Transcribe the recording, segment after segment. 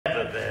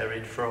where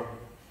it's from.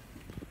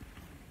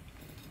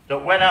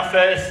 That when I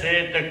first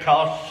heard the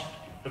cost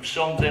of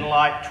something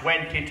like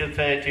 20 to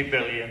 30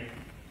 billion,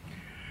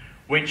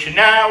 which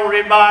now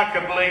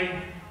remarkably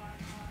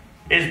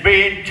is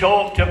being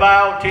talked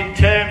about in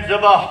terms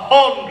of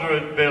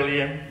 100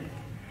 billion,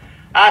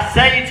 I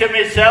say to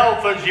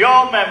myself, as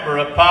your Member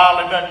of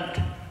Parliament,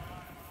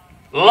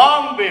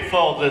 long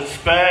before the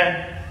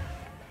spare,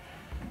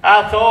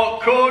 I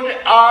thought, could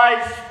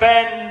I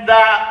spend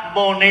that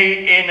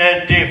money in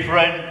a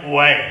different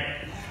way?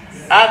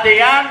 And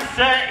the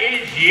answer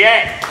is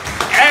yes,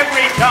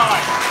 every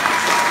time.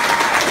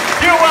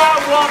 Do I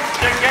want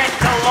to get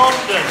to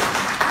London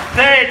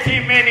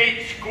 30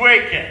 minutes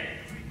quicker?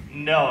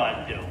 No,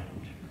 I don't.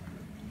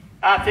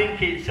 I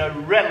think it's a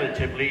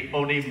relatively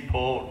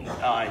unimportant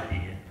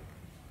idea.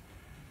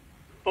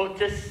 But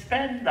to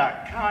spend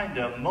that kind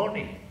of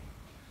money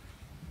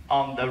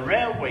on the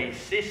railway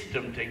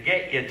system to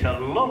get you to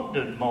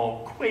London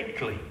more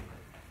quickly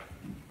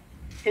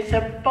is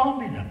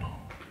abominable.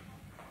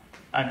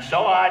 And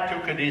so I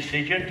took a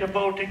decision to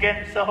vote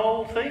against the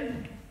whole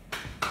thing.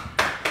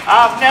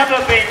 I've never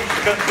been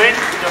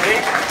convinced of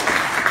it,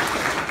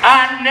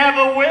 and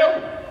never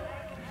will.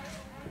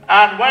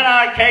 And when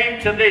I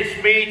came to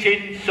this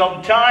meeting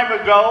some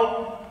time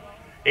ago,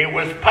 it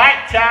was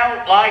packed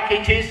out like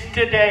it is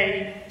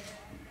today.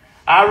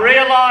 I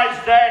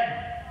realised then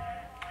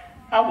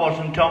I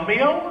wasn't on my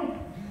own.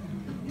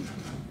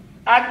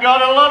 I'd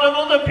got a lot of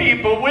other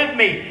people with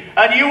me,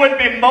 and you had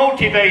been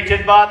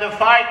motivated by the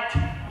fact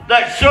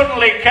that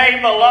suddenly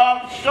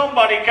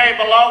somebody came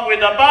along with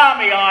a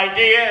balmy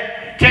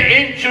idea to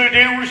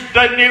introduce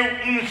the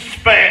Newton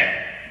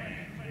spare.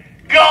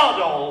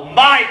 God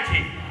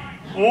Almighty,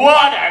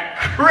 what a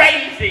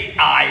crazy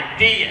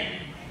idea.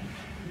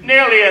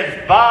 Nearly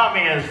as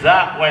balmy as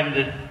that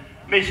when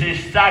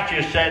Mrs.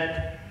 Thatcher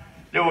said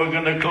they were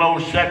going to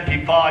close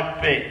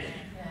 75 pits.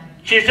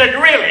 She said,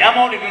 really, I'm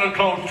only going to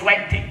close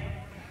 20.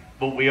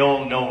 But we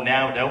all know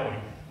now, don't we?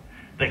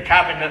 The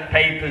cabinet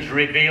papers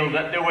revealed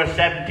that there were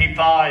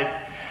 75.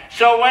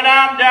 So when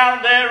I'm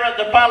down there at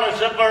the Palace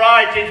of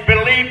Varieties,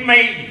 believe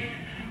me,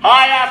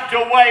 I have to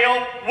weigh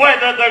up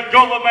whether the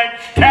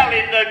government's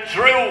telling the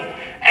truth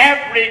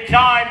every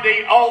time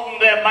they open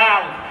their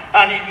mouth.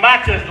 And it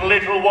matters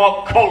little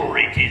what colour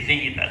it is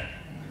either.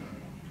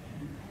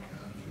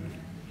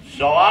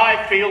 So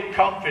I feel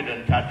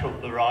confident I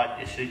took the right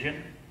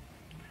decision.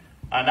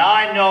 And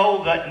I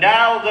know that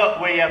now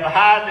that we have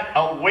had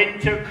a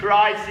winter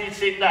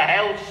crisis in the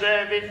health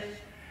service,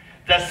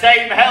 the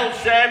same health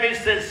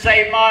service that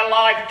saved my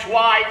life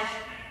twice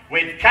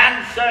with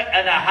cancer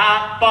and a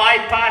heart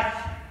bypass,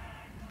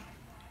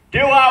 do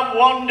I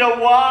wonder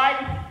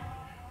why,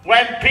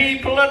 when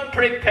people are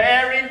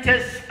preparing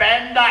to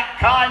spend that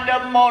kind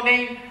of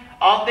money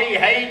on the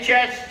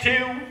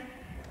HS2,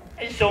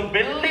 it's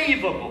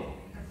unbelievable.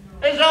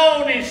 There's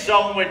only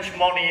so much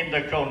money in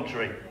the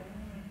country.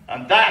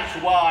 And that's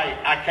why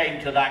I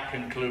came to that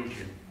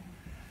conclusion.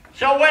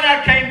 So when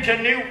I came to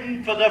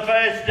Newton for the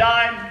first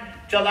time,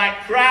 to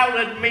that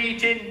crowded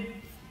meeting,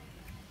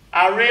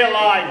 I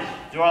realised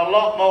there were a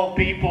lot more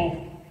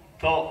people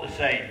thought the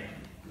same.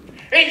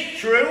 It's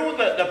true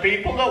that the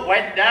people that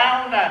went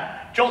down,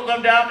 took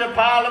them down to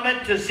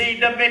Parliament to see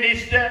the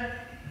minister,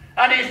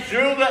 and it's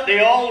true that they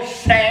all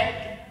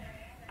said,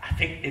 I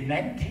think they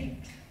meant it,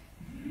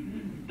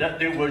 that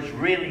they was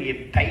really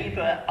in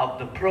favour of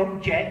the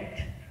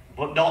project,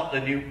 but not the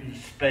Newton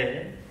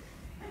spare.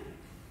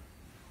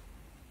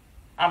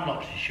 I'm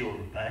not so sure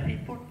about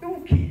it, but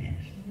who cares?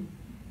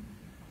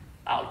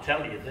 I'll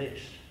tell you this.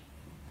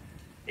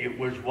 It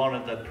was one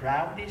of the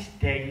proudest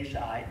days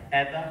I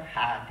ever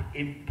had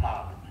in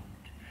Parliament,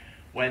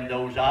 when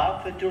those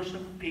half a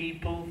dozen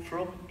people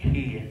from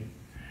here,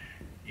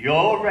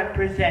 your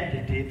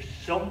representatives,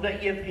 some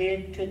that you've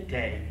heard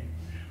today,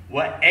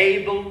 were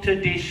able to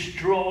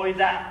destroy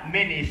that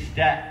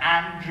minister,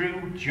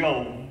 Andrew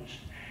Jones,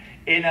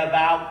 in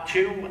about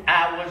 2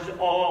 hours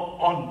or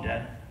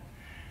under.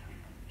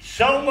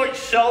 So much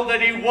so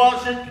that he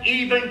wasn't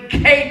even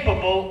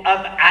capable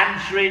of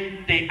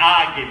answering the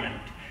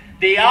argument.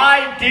 The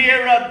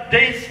idea of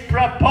this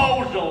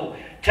proposal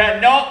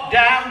to knock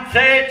down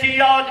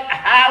 30-odd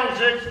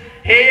houses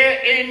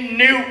here in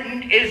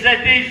Newton is a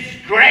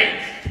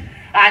disgrace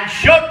and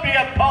should be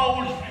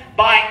opposed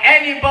by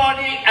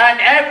anybody and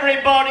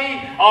everybody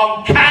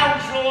on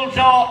councils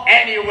or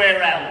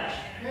anywhere else.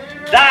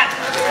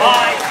 That's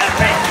my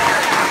opinion.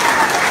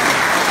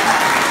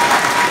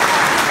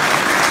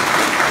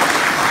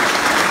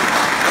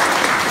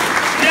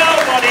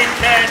 Nobody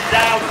turns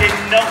out in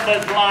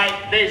numbers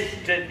like this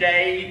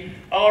today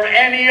or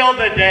any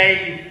other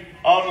day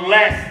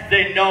unless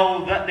they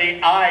know that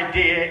the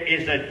idea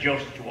is a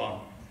just one.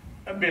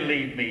 And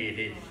believe me, it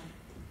is.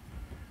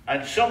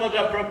 And some of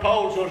the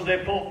proposals they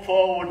put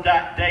forward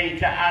that day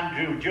to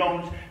Andrew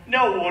Jones,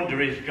 no wonder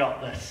he's got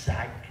the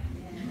sack.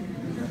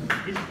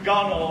 He's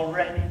gone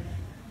already.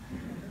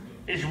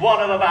 He's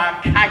one of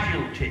our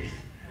casualties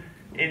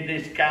in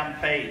this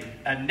campaign.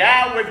 And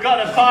now we've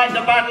got to fight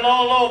the battle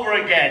all over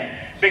again,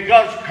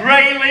 because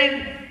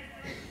Grayling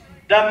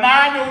the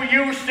man who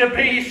used to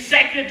be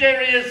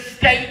Secretary of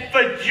State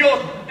for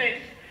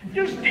Justice.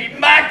 Just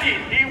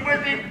imagine, he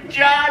was in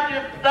charge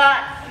of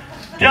that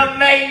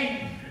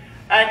domain,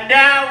 and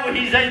now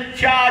he's in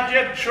charge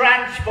of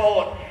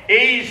transport.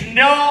 He's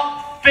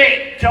not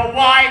fit to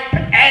wipe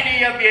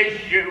any of your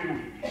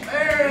shoes.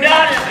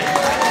 None of it.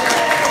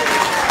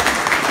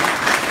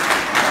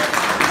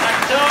 And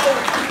so,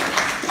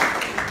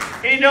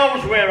 he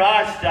knows where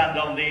I stand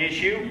on the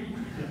issue.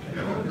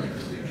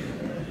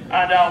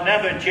 And I'll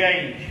never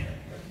change.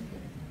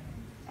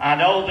 I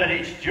know that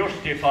it's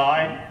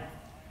justified.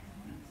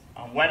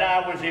 And when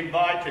I was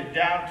invited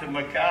down to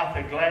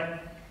MacArthur Glen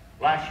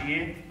last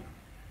year,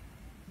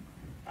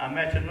 I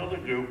met another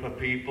group of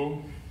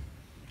people.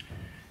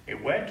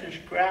 It weren't as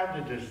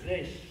crowded as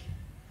this,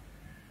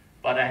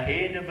 but I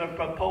heard of a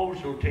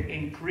proposal to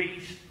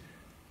increase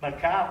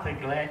MacArthur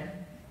Glen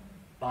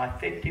by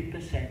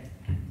 50%.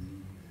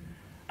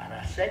 And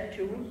I said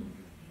to them,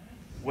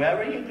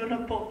 where are you going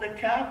to put the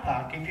car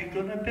park if you're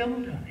going to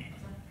build on it?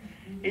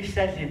 He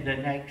says, in the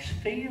next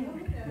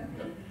field.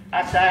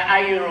 I said,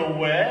 are you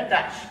aware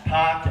that's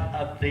part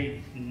of the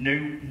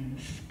Newton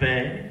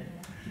Spur?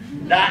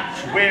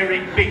 That's where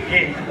it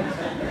begins.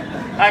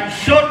 And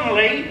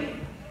suddenly,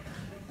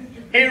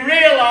 he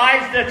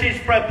realised that his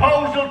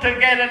proposal to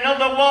get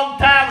another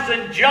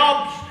 1,000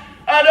 jobs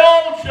had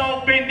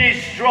also been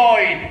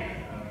destroyed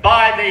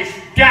by this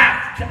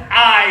daft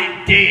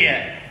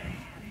idea.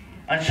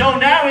 And so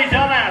now he's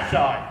on our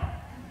side.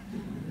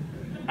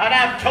 And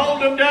I've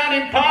told him down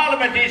in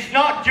Parliament, it's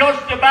not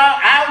just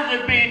about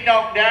houses being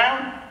knocked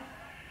down.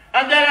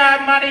 And then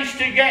I managed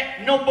to get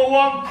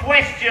 #1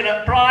 question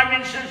at Prime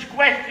Minister's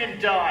question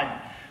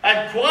time.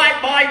 And quite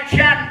by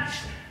chance,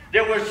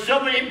 there was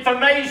some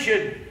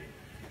information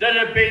that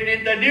had been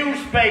in the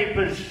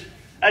newspapers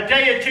a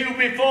day or two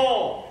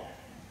before,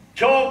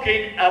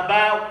 talking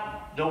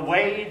about the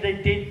way they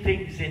did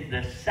things in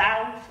the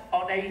south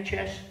on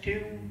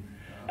HS2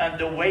 and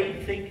the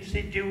way things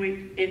they do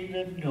it in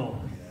the north.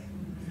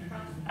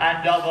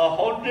 And of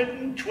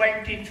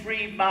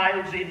 123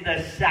 miles in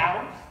the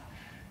south,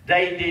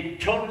 they did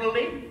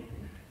tunnelling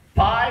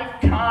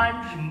 5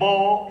 times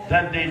more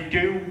than they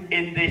do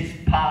in this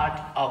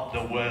part of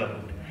the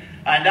world.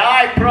 And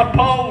I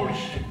propose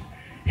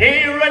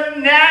here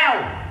and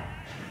now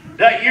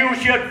that you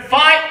should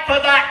fight for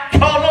that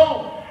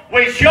tunnel.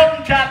 We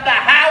shouldn't have the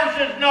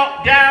houses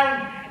knocked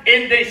down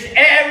in this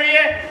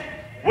area.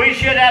 We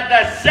should have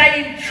the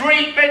same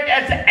treatment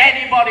as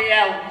anybody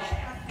else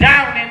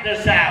down in the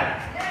south.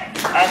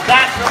 And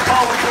that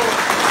proposal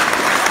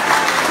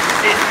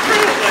is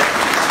proven.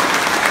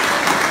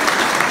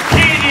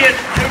 Tedious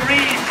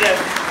Teresa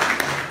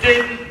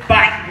didn't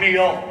back me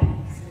up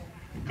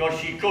because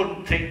she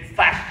couldn't think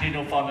fast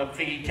enough on her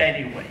feet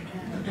anyway.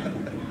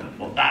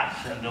 But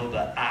that's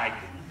another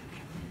argument.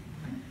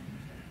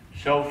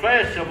 So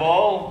first of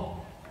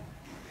all,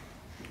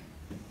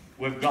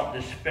 we've got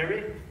the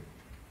spirit.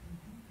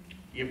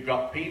 You've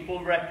got people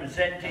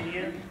representing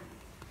you.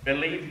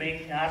 Believe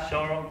me, I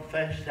saw them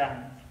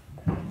firsthand,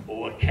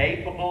 who are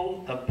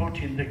capable of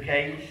putting the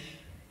case.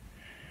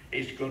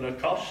 It's going to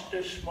cost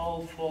a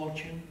small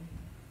fortune.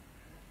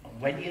 And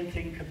when you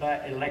think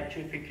about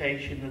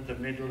electrification of the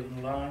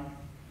Midland Line,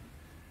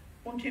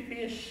 wouldn't it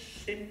be a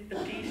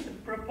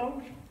decent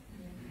proposal?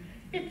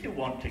 If you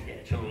want to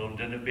get to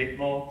London a bit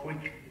more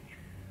quickly,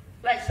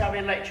 let's have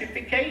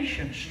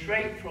electrification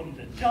straight from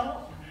the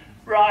top,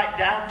 right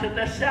down to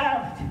the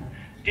south.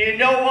 Do you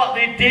know what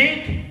they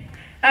did?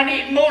 And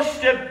it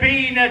must have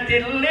been a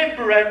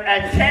deliberate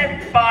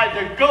attempt by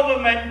the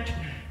government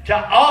to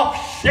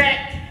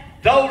offset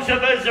those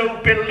of us who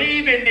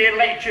believe in the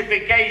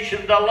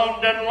electrification of the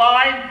London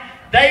line.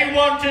 They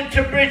wanted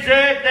to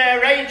preserve their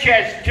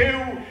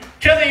HS2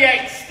 to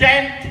the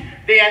extent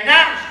they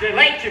announced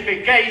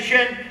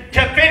electrification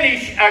to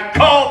finish at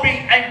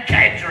Corby and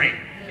Kettering.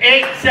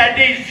 It's a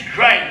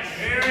disgrace.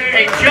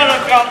 It should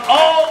have gone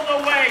all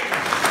the way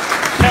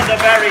to the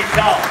very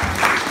top.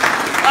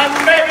 And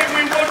maybe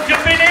we wouldn't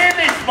have been here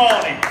this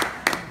morning.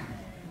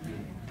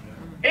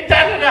 If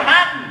that had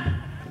happened,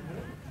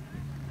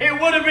 it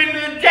would have been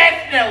the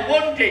death knell,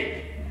 wouldn't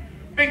it?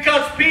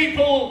 Because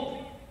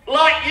people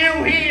like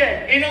you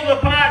here in other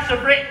parts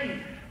of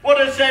Britain would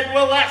have said,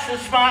 well, that's a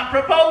smart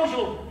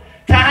proposal.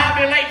 To have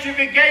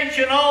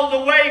electrification all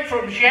the way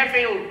from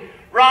Sheffield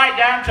right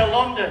down to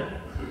London.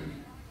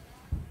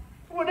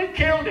 Would have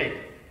killed it.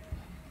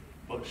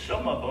 But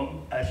some of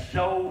them are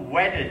so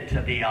wedded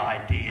to the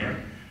idea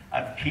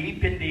of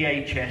keeping the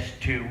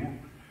HS2,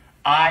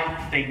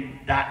 I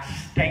think that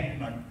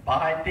statement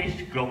by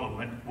this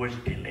government was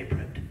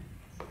deliberate.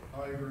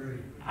 I agree.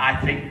 I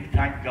think,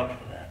 thank God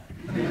for that.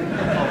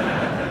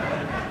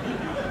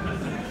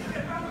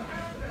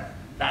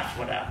 That's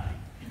what I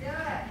think.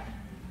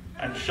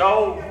 And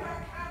so,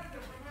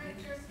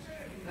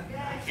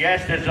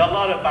 yes, there's a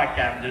lot of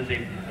backhanders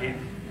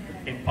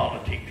in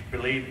politics,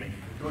 believe me.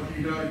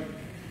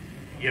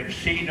 You've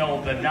seen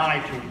all the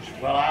Nigels.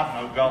 Well, I've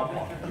not got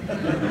one.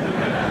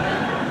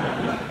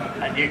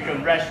 And you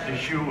can rest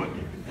assured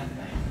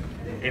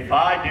if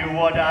I do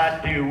what I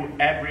do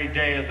every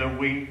day of the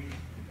week,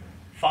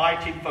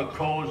 fighting for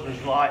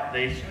causes like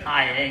this,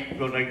 I ain't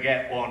gonna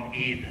get one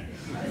either.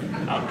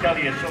 I'll tell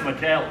you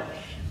something else.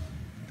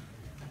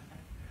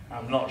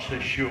 I'm not so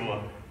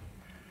sure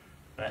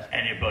that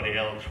anybody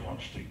else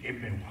wants to give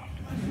me one.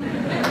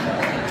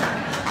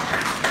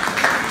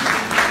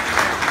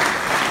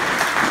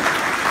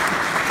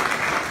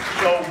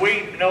 So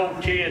weep no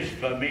tears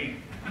for me.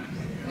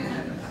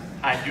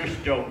 I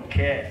just don't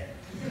care.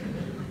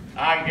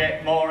 I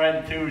get more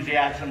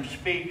enthusiasm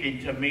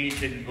speaking to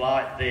meetings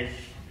like this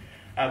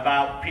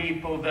about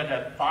people that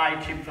are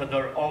fighting for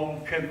their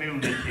own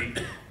community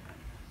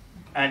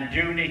and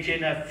doing it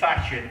in a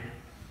fashion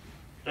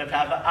that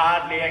have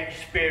hardly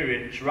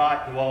experienced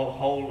right the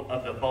whole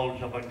of the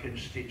Bolsover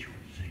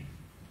constituency.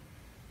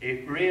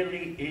 It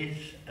really is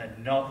a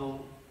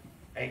novel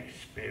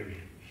experience.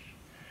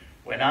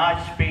 When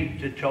I speak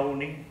to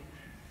Tony,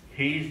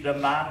 he's the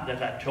man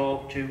that I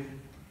talk to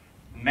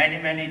many,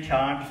 many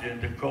times during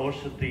the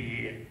course of the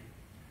year.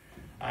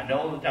 I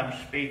know that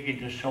I'm speaking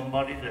to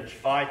somebody that's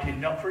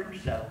fighting not for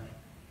himself,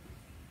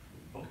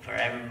 but for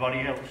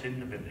everybody else in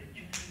the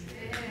village.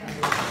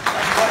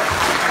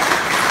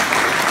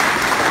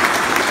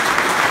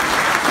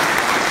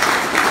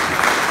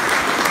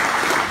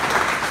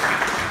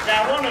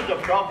 Now, one of the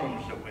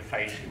problems that we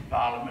face in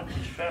Parliament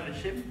is fairly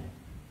simple.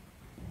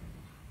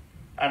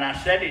 And I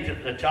said it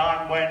at the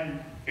time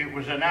when it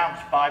was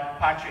announced by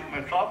Patrick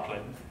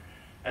McLaughlin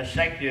as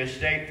Secretary of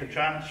State for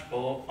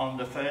Transport on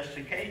the first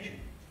occasion.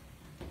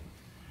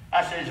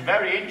 I said, it's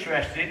very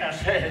interesting. I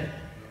said,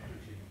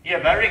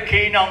 you're very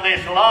keen on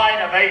this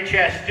line of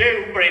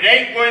HS2, but it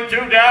ain't going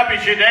through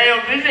Derbyshire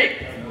Dales, is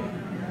it?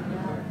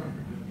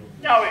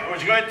 No, it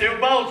was going through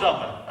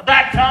Bolsover. At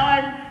that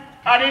time,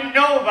 I didn't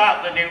know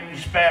about the Newton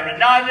Spare, and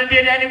neither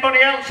did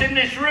anybody else in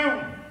this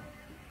room.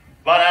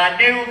 But I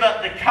knew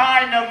that the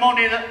kind of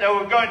money that they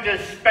were going to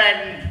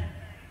spend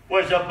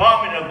was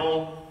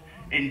abominable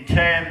in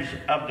terms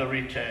of the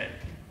return.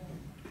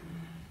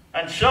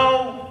 And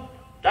so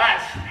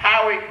that's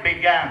how it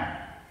began.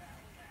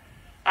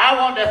 I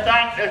want to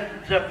thank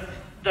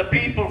the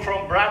people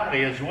from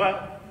Bradley as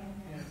well,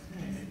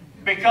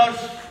 because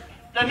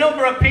the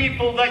number of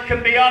people that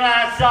can be on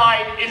our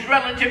side is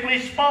relatively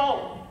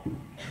small.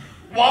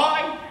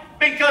 Why?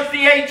 Because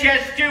the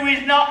HS2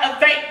 is not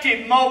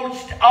affecting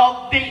most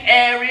of the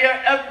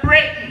area of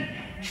Britain.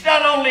 It's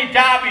not only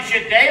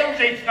Derbyshire Dales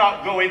it's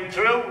not going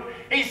through.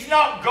 It's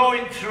not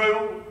going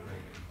through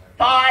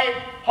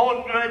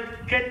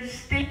 500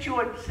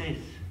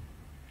 constituencies.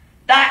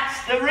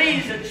 That's the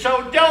reason.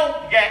 So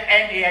don't get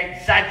any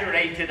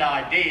exaggerated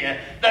idea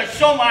that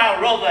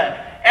somehow or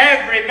other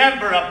every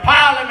member of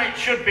Parliament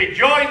should be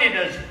joining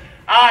us.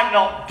 I'm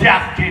not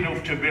daft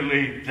enough to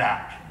believe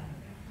that.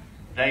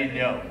 They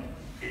know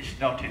it's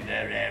not in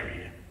their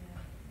area.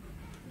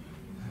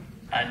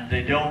 And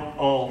they don't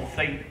all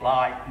think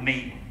like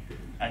me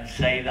and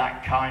say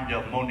that kind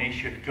of money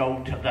should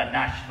go to the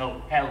National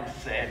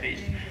Health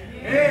Service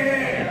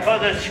for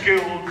the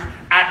schools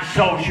and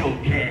social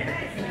care.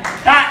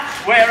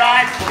 That's where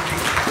I put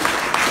it.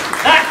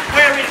 That's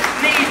where it's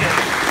needed.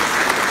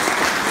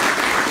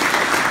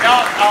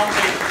 Not on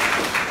the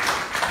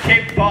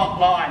tip pot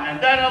line.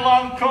 And then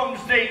along comes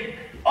the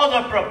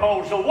other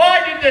proposal. Why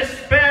did the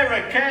spare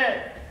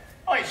occur?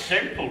 Oh, it's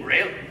simple,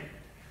 really.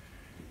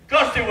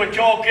 Because they were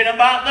talking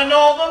about the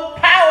Northern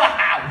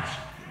Powerhouse.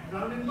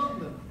 Down in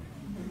London?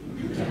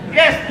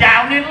 Yes,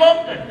 down in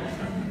London.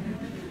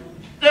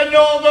 The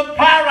Northern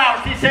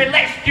Powerhouse. They said,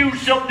 let's do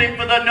something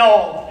for the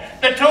North.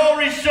 The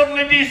Tories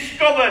suddenly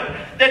discovered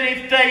that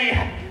if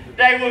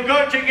they were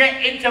going to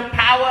get into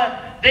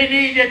power, they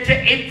needed to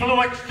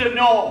influence the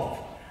North.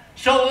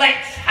 So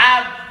let's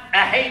have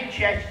a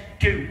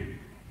HS2.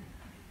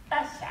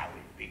 That's how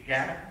it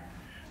began.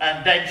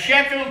 And then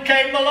Sheffield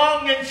came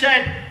along and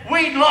said,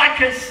 we'd like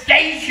a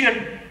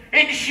station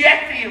in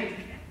Sheffield.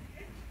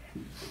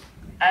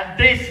 And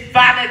this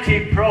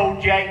vanity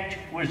project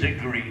was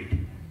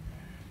agreed.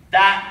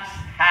 That's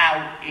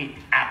how it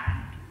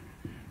happened.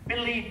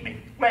 Believe me,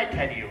 we're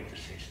ahead of the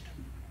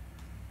system.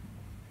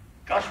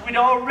 Because we'd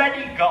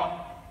already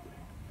got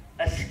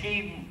a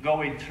scheme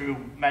going through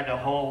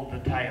Meadowhall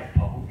that I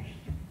opposed.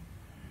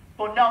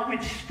 But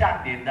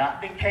notwithstanding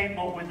that, they came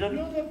up with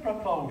another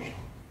proposal.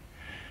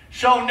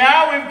 So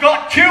now we've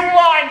got two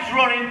lines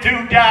running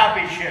through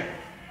Derbyshire.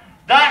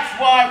 That's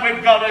why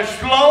we've got a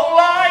slow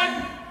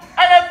line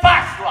and a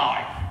fast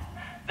line.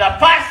 The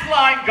fast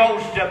line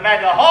goes to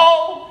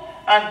Meadowhall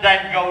and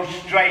then goes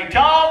straight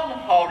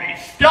on, or it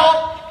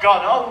stops,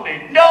 God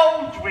only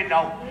knows, we're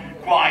not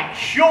quite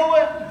sure.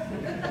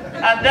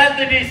 And then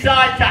they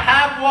decide to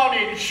have one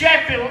in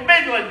Sheffield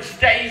Midland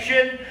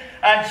Station,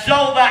 and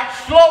so that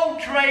slow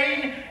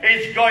train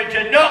is going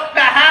to knock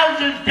the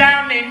houses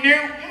down in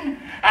Newton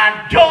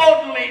and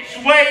dawdle its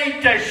way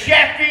to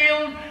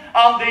Sheffield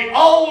on the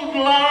old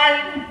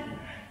line.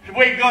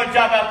 We're going to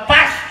have a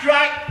fast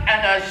track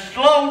and a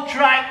slow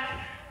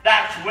track.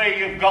 That's where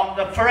you've got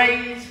the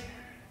phrase,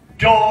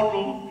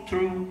 dawdle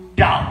through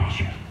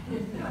Derbyshire.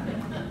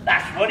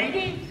 That's what it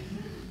is.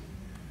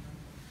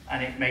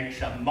 and it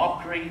makes a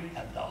mockery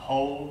of the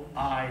whole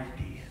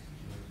idea.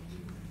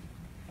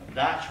 And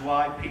that's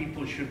why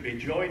people should be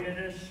joining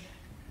us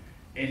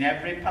in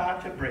every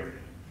part of Britain.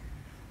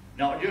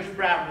 Not just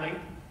Bramley,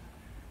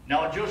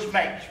 not just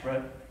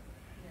Mexborough,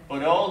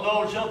 but all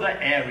those other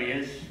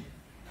areas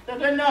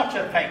that are not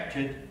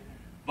affected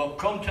but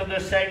come to the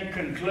same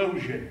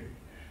conclusion.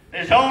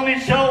 There's only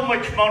so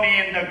much money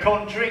in the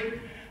country,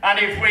 and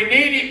if we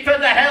need it for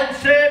the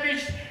health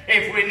service,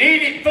 if we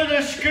need it for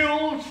the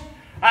schools,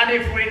 and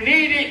if we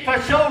need it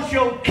for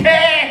social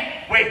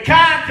care, we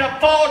can't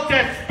afford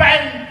to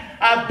spend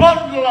a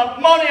bundle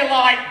of money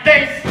like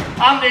this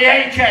on the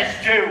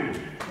HS2.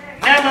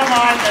 Never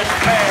mind the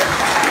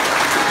spare.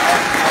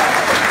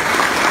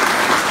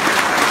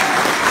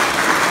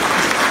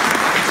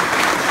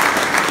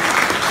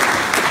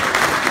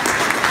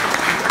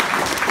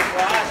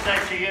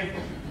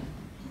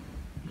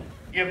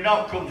 You've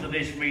not come to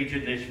this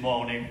meeting this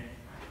morning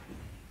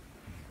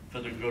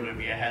for the good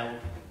of your health.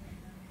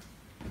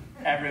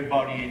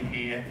 Everybody in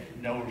here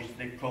knows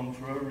they've come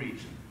for a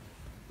reason.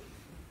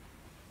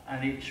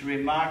 And it's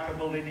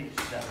remarkable in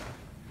itself.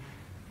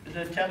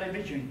 There's a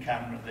television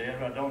camera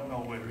there, I don't know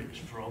where it's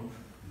from.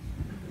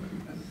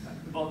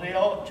 But there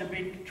ought to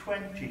be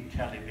 20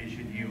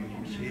 television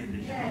units here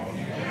this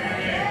morning.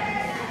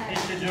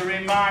 This is a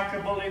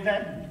remarkable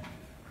event.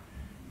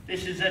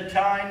 This is a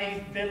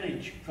tiny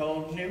village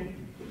called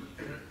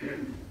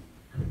Newton.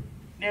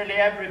 Nearly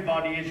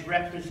everybody is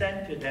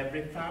represented,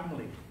 every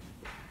family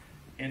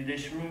in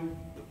this room.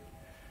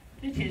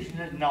 This is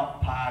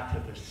not part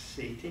of a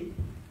city.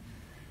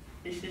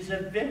 This is a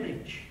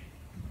village.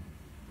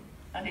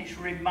 And it's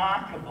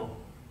remarkable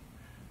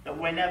that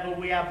whenever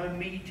we have a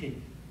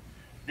meeting,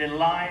 they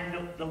line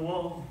up the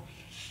walls,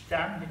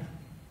 standing.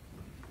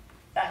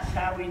 That's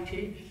how it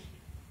is.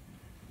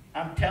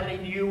 I'm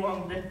telling you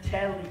on the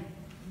telly.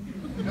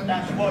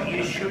 That's what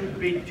you should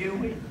be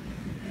doing.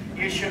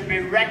 You should be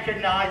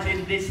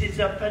recognizing this is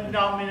a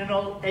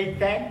phenomenal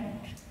event.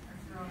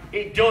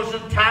 It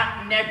doesn't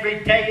happen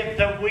every day of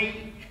the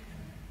week.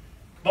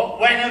 But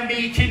when a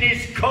meeting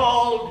is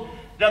called,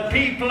 the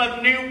people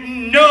of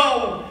Newton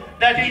know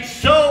that it's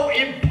so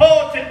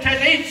important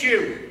an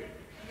issue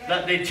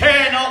that they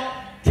turn up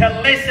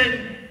to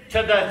listen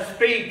to the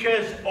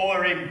speakers who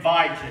are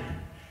invited.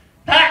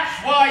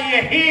 That's why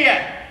you're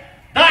here.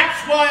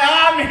 That's why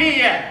I'm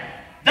here.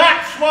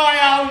 That's why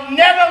I'll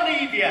never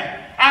leave you.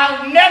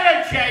 I'll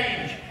never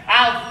change.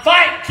 I'll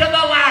fight